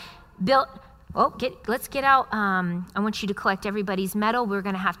was, let's get out. I want you to collect everybody's metal. We're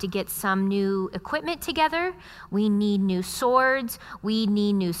going to have to get some new equipment together. We need new swords. We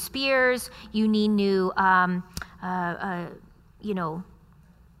need new spears. You need new,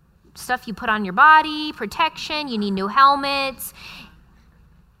 stuff you put on your body, protection. You need new helmets.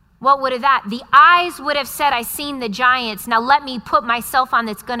 What would have that? The eyes would have said, I seen the giants. Now let me put myself on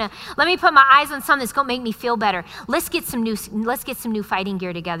let me put my eyes on something that's going to make me feel better. Let's get some new fighting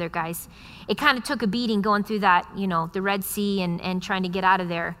gear together, guys. It kind of took a beating going through that, the Red Sea and trying to get out of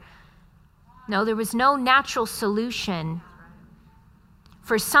there. No, there was no natural solution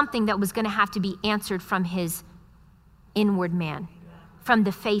for something that was going to have to be answered from his inward man, from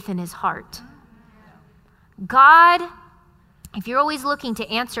the faith in his heart. God, if you're always looking to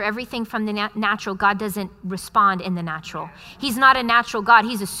answer everything from the natural, God doesn't respond in the natural. He's not a natural God.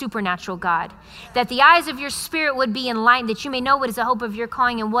 He's a supernatural God. That the eyes of your spirit would be enlightened, that you may know what is the hope of your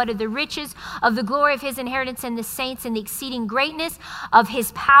calling and what are the riches of the glory of his inheritance in the saints and the exceeding greatness of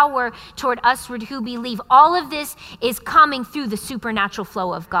his power toward us who believe. All of this is coming through the supernatural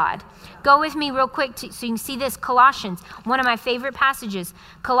flow of God. Go with me real quick so you can see this. Colossians, one of my favorite passages.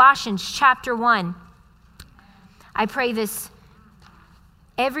 Colossians chapter 1. I pray this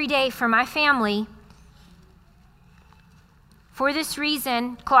every day for my family. For this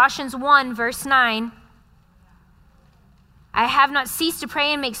reason, Colossians 1, verse 9, I have not ceased to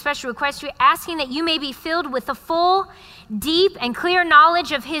pray and make special requests to you, asking that you may be filled with the full, deep, and clear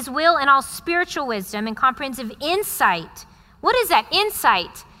knowledge of his will and all spiritual wisdom and comprehensive insight. What is that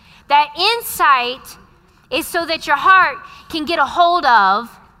insight? That insight is so that your heart can get a hold of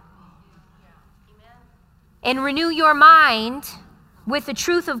and renew your mind with the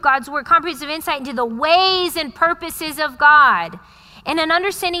truth of God's word, comprehensive insight into the ways and purposes of God, and an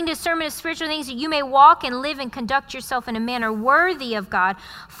understanding discernment of spiritual things, that you may walk and live and conduct yourself in a manner worthy of God,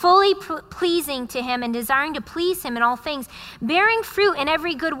 fully pleasing to him and desiring to please him in all things, bearing fruit in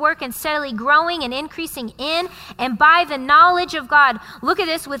every good work and steadily growing and increasing in and by the knowledge of God. Look at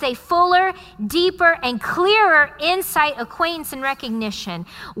this, with a fuller, deeper, and clearer insight, acquaintance, and recognition.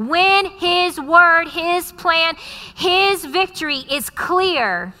 When his word, his plan, his victory is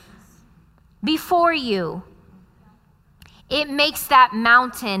clear before you, it makes that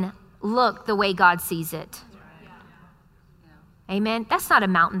mountain look the way God sees it. Amen. That's not a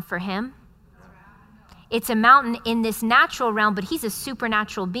mountain for him. It's a mountain in this natural realm, but he's a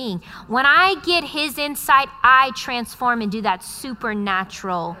supernatural being. When I get his insight, I transform into that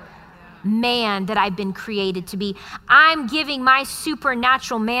supernatural man that I've been created to be. I'm giving my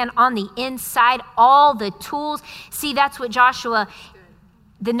supernatural man on the inside all the tools. See, that's what Joshua,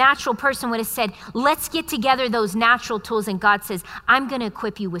 the natural person, would have said, let's get together those natural tools. And God says, I'm going to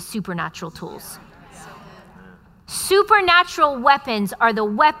equip you with supernatural tools. Supernatural weapons are the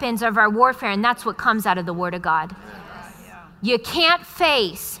weapons of our warfare, and that's what comes out of the Word of God. You can't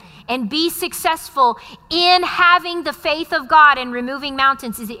face and be successful in having the faith of God and removing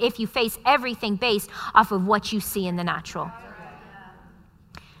mountains if you face everything based off of what you see in the natural.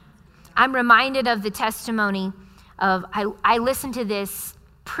 I'm reminded of the testimony of, I listen to this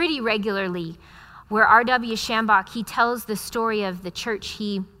pretty regularly, where R.W. Shambach, he tells the story of the church.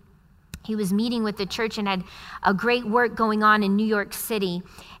 He was meeting with the church and had a great work going on in New York City,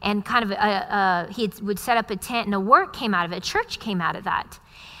 and kind of he would set up a tent, and a work came out of it, a church came out of that.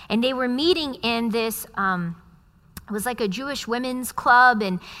 And they were meeting in this, it was like a Jewish women's club,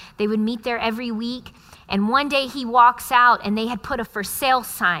 and they would meet there every week. And one day he walks out, and they had put a for sale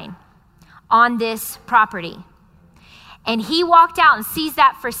sign on this property. And he walked out and sees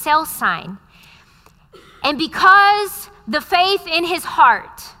that for sale sign. And because the faith in his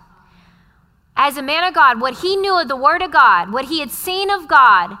heart, as a man of God, what he knew of the Word of God, what he had seen of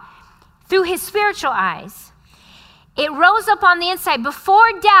God through his spiritual eyes, it rose up on the inside before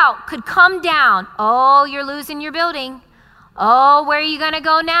doubt could come down. Oh, you're losing your building. Oh, where are you going to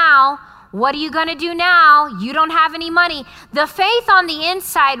go now? What are you going to do now? You don't have any money. The faith on the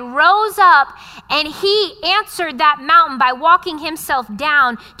inside rose up, and he answered that mountain by walking himself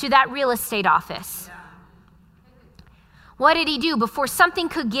down to that real estate office. What did he do? Before something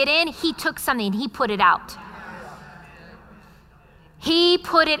could get in, he took something and he put it out. He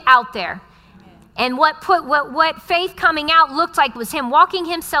put it out there. And what faith coming out looked like was him walking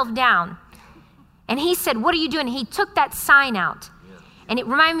himself down. And he said, what are you doing? He took that sign out. And it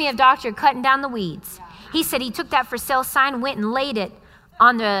reminded me of Doctor cutting down the weeds. He said he took that for sale sign, went and laid it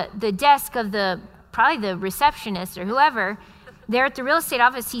on the desk of probably the receptionist or whoever there at the real estate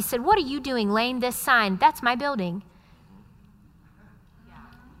office. He said, "What are you doing laying this sign? That's my building."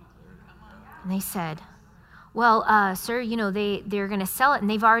 And they said, "Well, sir, they're going to sell it, and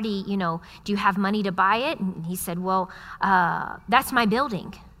they've already, do you have money to buy it?" And he said, "Well, that's my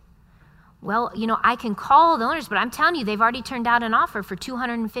building." "Well, I can call the owners, but I'm telling you, they've already turned out an offer for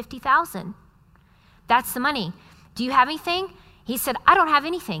 $250,000. That's the money. Do you have anything?" He said, "I don't have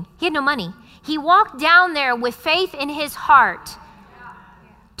anything." He had no money. He walked down there with faith in his heart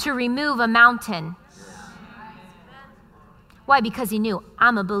to remove a mountain. Why? Because he knew,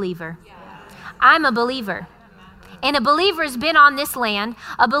 I'm a believer. I'm a believer. And a believer's been on this land.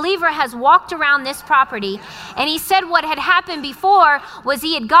 A believer has walked around this property. And he said what had happened before was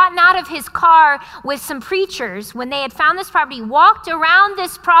he had gotten out of his car with some preachers when they had found this property, walked around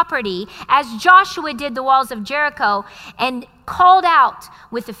this property as Joshua did the walls of Jericho, and called out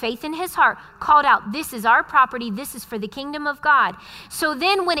with the faith in his heart, called out, "This is our property. This is for the kingdom of God." So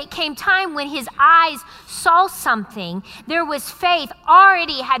then when it came time, when his eyes saw something, there was faith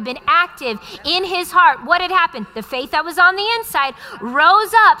already had been active in his heart. What had happened? The faith that was on the inside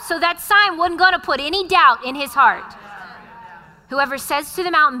rose up so that sign wasn't going to put any doubt in his heart. Whoever says to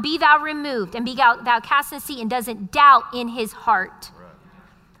the mountain, "Be thou removed, and be thou cast in the sea," and doesn't doubt in his heart.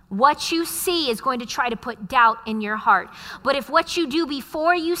 What you see is going to try to put doubt in your heart. But if what you do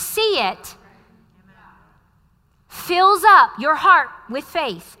before you see it fills up your heart with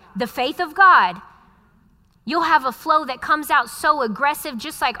faith, the faith of God, you'll have a flow that comes out so aggressive,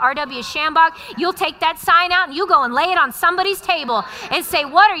 just like R.W. Shambach. You'll take that sign out and you go and lay it on somebody's table and say,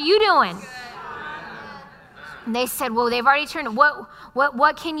 "What are you doing?" And they said, "Well, they've already turned it.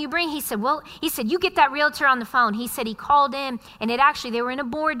 What can you bring?" He said, "You get that realtor on the phone." He said he called in, and they were in a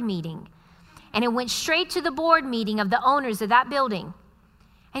board meeting. And it went straight to the board meeting of the owners of that building.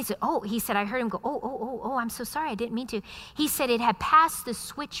 And he said, I heard him go, oh, I'm so sorry, I didn't mean to. He said it had passed the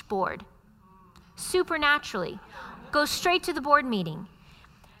switchboard supernaturally. Go straight to the board meeting.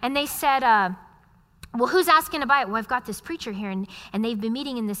 And they said, "Well, who's asking to buy it?" "Well, I've got this preacher here, and they've been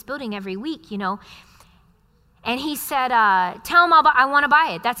meeting in this building every week, And he said, "Tell him I want to buy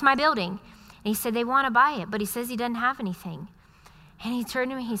it. That's my building." And he said, "They want to buy it, but he says he doesn't have anything." And he turned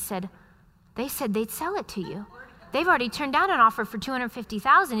to me, he said, "They said they'd sell it to you. They've already turned down an offer for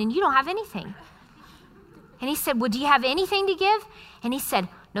 $250,000, and you don't have anything." And he said, "Well, do you have anything to give?" And he said,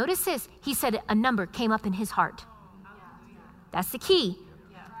 notice this. He said a number came up in his heart. That's the key.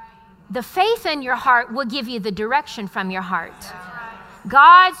 The faith in your heart will give you the direction from your heart.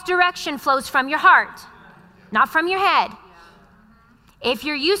 God's direction flows from your heart, not from your head. If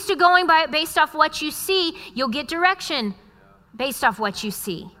you're used to going based off what you see, you'll get direction based off what you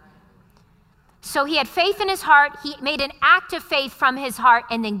see. So he had faith in his heart. He made an act of faith from his heart,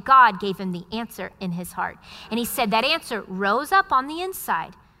 and then God gave him the answer in his heart. And he said that answer rose up on the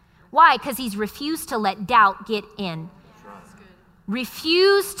inside. Why? Because he's refused to let doubt get in.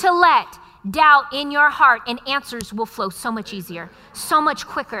 Refuse to let doubt in your heart, and answers will flow so much easier, so much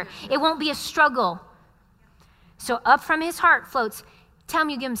quicker. It won't be a struggle. So up from his heart floats, "Tell him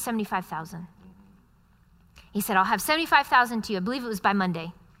you give him $75,000. He said, "I'll have $75,000 to you." I believe it was by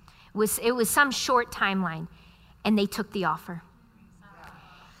Monday. It was some short timeline, and they took the offer.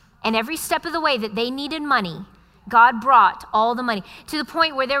 And every step of the way that they needed money, God brought all the money, to the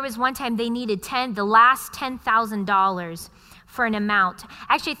point where there was one time they needed the last $10,000 for an amount.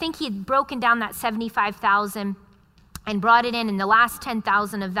 Actually, I think he had broken down that $75,000 and brought it in, and the last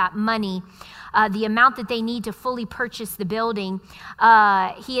 $10,000 of that money, the amount that they need to fully purchase the building,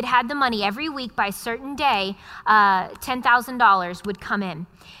 he had the money every week by a certain day, $10,000 would come in,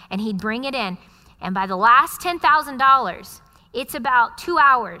 and he'd bring it in. And by the last $10,000, it's about 2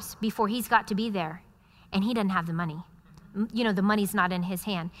 hours before he's got to be there, and he doesn't have the money. The money's not in his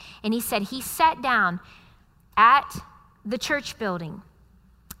hand. And he said he sat down at the church building,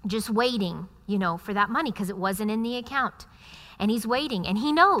 just waiting, for that money, because it wasn't in the account. And he's waiting, and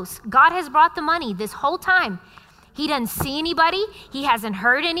he knows God has brought the money this whole time. He doesn't see anybody. He hasn't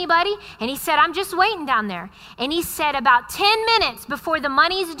heard anybody. And he said, "I'm just waiting down there." And he said about 10 minutes before the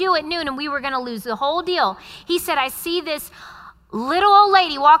money's due at noon and we were going to lose the whole deal, he said, "I see this little old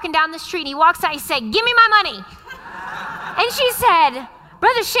lady walking down the street." And he walks out, he said, "Give me my money." And she said,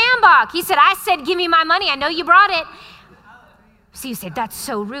 "Brother Shambach," he said, "I said, give me my money. I know you brought it." So you say, "That's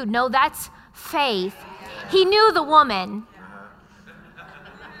so rude." No, that's faith. He knew the woman.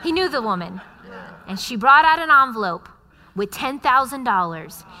 He knew the woman. And she brought out an envelope with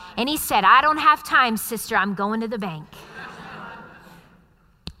 $10,000. And he said, "I don't have time, sister. I'm going to the bank."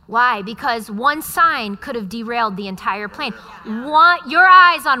 Why? Because one sign could have derailed the entire plan. Your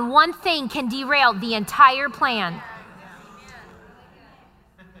eyes on one thing can derail the entire plan.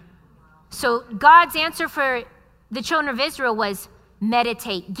 So God's answer for the children of Israel was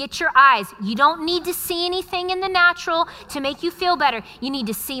meditate. Get your eyes. You don't need to see anything in the natural to make you feel better. You need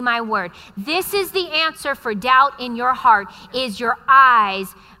to see my word. This is the answer for doubt in your heart, is your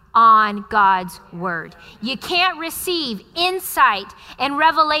eyes on God's word. You can't receive insight and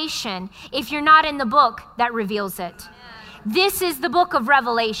revelation if you're not in the book that reveals it. This is the book of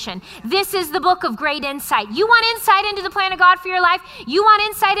Revelation. This is the book of great insight. You want insight into the plan of God for your life? You want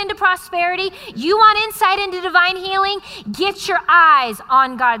insight into prosperity? You want insight into divine healing? Get your eyes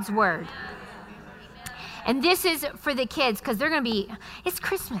on God's word. And this is for the kids, because it's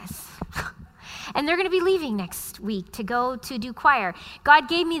Christmas. And they're going to be leaving next week to go to do choir. God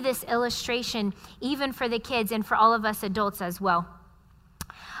gave me this illustration even for the kids and for all of us adults as well.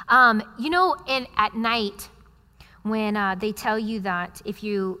 At night, when they tell you that if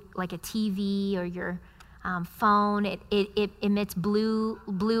you, like a TV or your phone, it emits blue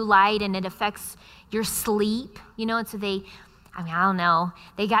light and it affects your sleep, and so I don't know,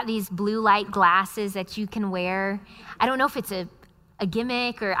 they got these blue light glasses that you can wear. I don't know if it's a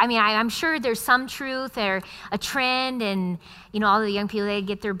gimmick or, I'm sure there's some truth or a trend, and, all the young people, they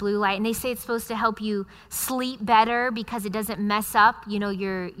get their blue light and they say it's supposed to help you sleep better because it doesn't mess up,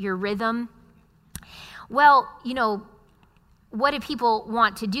 your rhythm. Well, what do people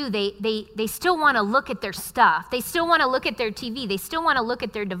want to do? They still want to look at their stuff. They still want to look at their TV. They still want to look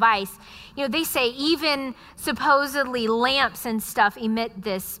at their device. They say even supposedly lamps and stuff emit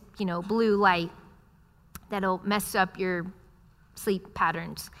this, blue light that'll mess up your sleep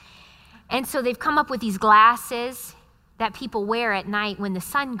patterns. And so they've come up with these glasses that people wear at night when the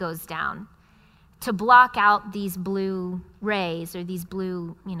sun goes down to block out these blue rays or these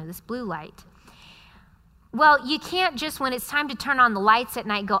blue, this blue light. Well, you can't just, when it's time to turn on the lights at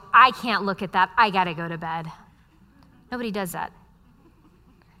night, go, I can't look at that. I got to go to bed. Nobody does that.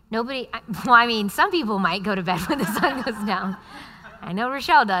 Some people might go to bed when the sun goes down. I know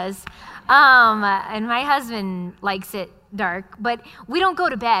Rochelle does. And my husband likes it dark, but we don't go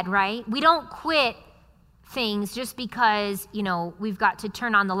to bed, right? We don't quit things just because, we've got to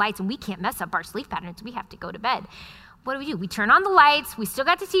turn on the lights and we can't mess up our sleep patterns. We have to go to bed. What do? We turn on the lights. We still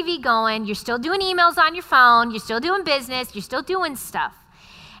got the TV going. You're still doing emails on your phone. You're still doing business. You're still doing stuff.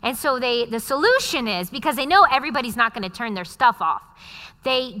 And so the solution is, because they know everybody's not going to turn their stuff off,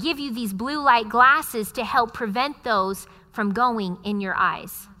 they give you these blue light glasses to help prevent those from going in your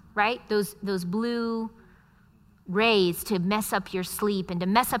eyes, right? Those blue rays to mess up your sleep and to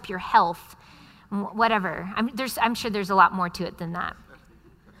mess up your health, whatever. I'm sure there's a lot more to it than that.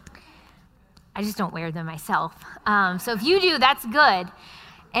 I just don't wear them myself. So if you do, that's good.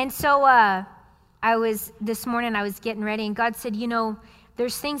 And so this morning I was getting ready, and God said,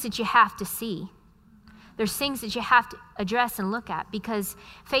 there's things that you have to see. There's things that you have to address and look at, because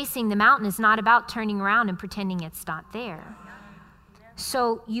facing the mountain is not about turning around and pretending it's not there.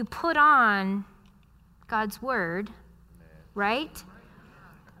 So you put on God's word, right?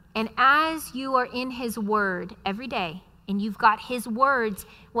 And as you are in his word every day, and you've got his words,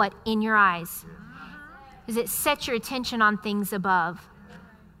 in your eyes? Is it set your attention on things above?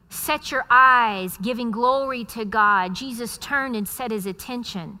 Set your eyes, giving glory to God. Jesus turned and set his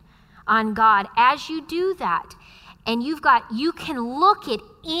attention on God. As you do that, and you can look at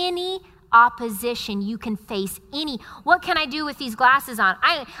any opposition, you can face what can I do with these glasses on?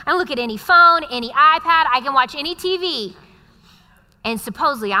 I look at any phone, any iPad, I can watch any TV. And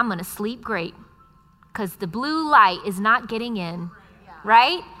supposedly I'm going to sleep great because the blue light is not getting in,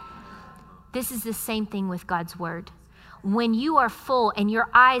 right? This is the same thing with God's word. When you are full and your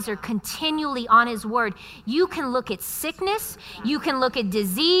eyes are continually on his word, you can look at sickness, you can look at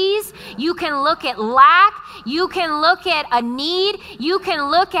disease, you can look at lack, you can look at a need, you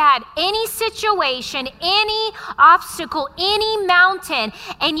can look at any situation, any obstacle, any mountain,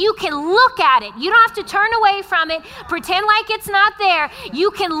 and you can look at it. You don't have to turn away from it, pretend like it's not there.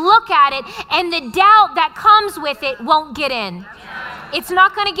 You can look at it, and the doubt that comes with it won't get in. It's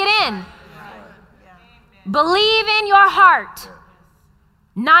not going to get in. Believe in your heart,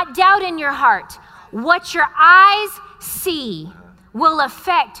 not doubt in your heart. What your eyes see will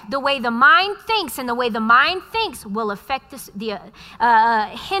affect the way the mind thinks, and the way the mind thinks will affect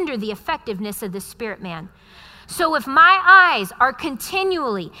hinder the effectiveness of the spirit man. So if my eyes are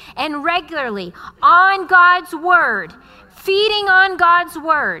continually and regularly on God's word, feeding on God's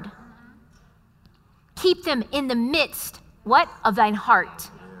word, keep them in the midst, of thine heart?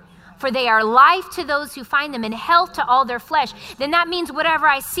 For they are life to those who find them and health to all their flesh. Then that means whatever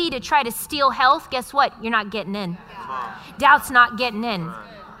I see to try to steal health, guess what? You're not getting in. Doubt's not getting in.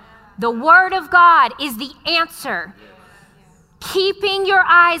 The Word of God is the answer. Keeping your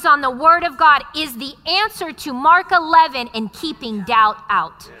eyes on the Word of God is the answer to Mark 11 and keeping doubt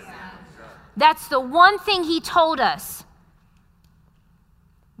out. That's the one thing he told us.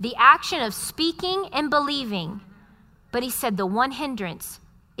 The action of speaking and believing. But he said the one hindrance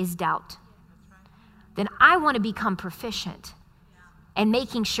is doubt. Then I want to become proficient and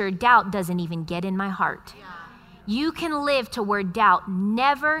making sure doubt doesn't even get in my heart. You can live to where doubt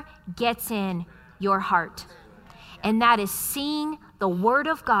never gets in your heart. And that is seeing the Word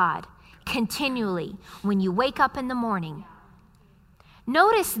of God continually when you wake up in the morning.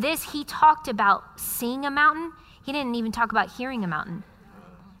 Notice this, he talked about seeing a mountain. He didn't even talk about hearing a mountain.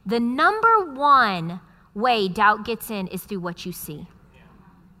 The number one way doubt gets in is through what you see.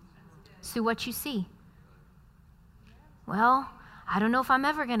 It's through what you see. Well, I don't know if I'm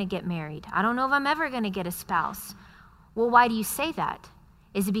ever going to get married. I don't know if I'm ever going to get a spouse. Well, why do you say that?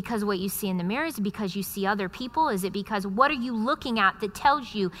 Is it because of what you see in the mirror? Is it because you see other people? Is it because what are you looking at that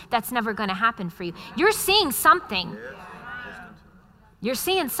tells you that's never going to happen for you? You're seeing something. You're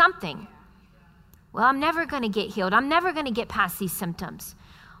seeing something. Well, I'm never going to get healed. I'm never going to get past these symptoms.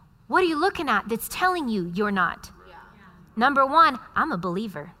 What are you looking at that's telling you you're not? Number one, I'm a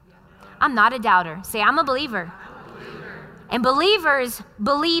believer. I'm not a doubter. Say, I'm a believer. And believers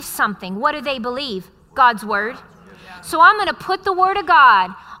believe something. What do they believe? God's Word. So I'm going to put the Word of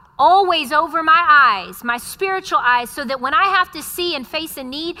God always over my eyes, my spiritual eyes, so that when I have to see and face a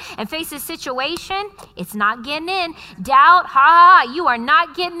need and face a situation, it's not getting in. Doubt, you are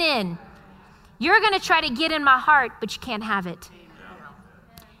not getting in. You're going to try to get in my heart, but you can't have it.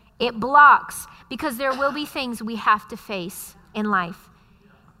 It blocks, because there will be things we have to face in life.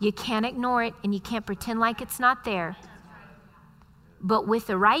 You can't ignore it, and you can't pretend like it's not there. But with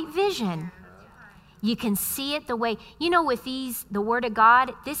the right vision, you can see it the way, with the Word of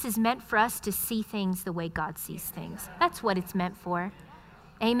God, this is meant for us to see things the way God sees things. That's what it's meant for.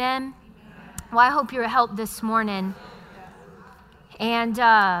 Amen? Well, I hope you're helped this morning. And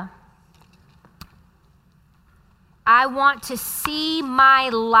I want to see my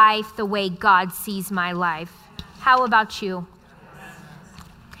life the way God sees my life. How about you?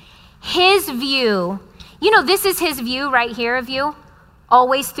 His view. This is his view right here of you.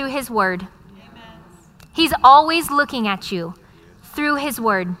 Always through his Word. He's always looking at you through his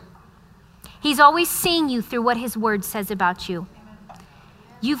Word. He's always seeing you through what his Word says about you.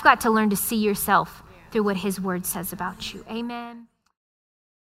 You've got to learn to see yourself through what his Word says about you. Amen.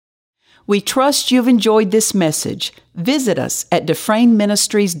 We trust you've enjoyed this message. Visit us at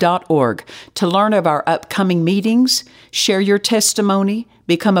DufresneMinistries.org to learn of our upcoming meetings, share your testimony,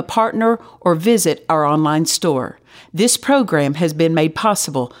 become a partner, or visit our online store. This program has been made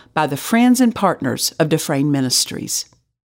possible by the friends and partners of Dufresne Ministries.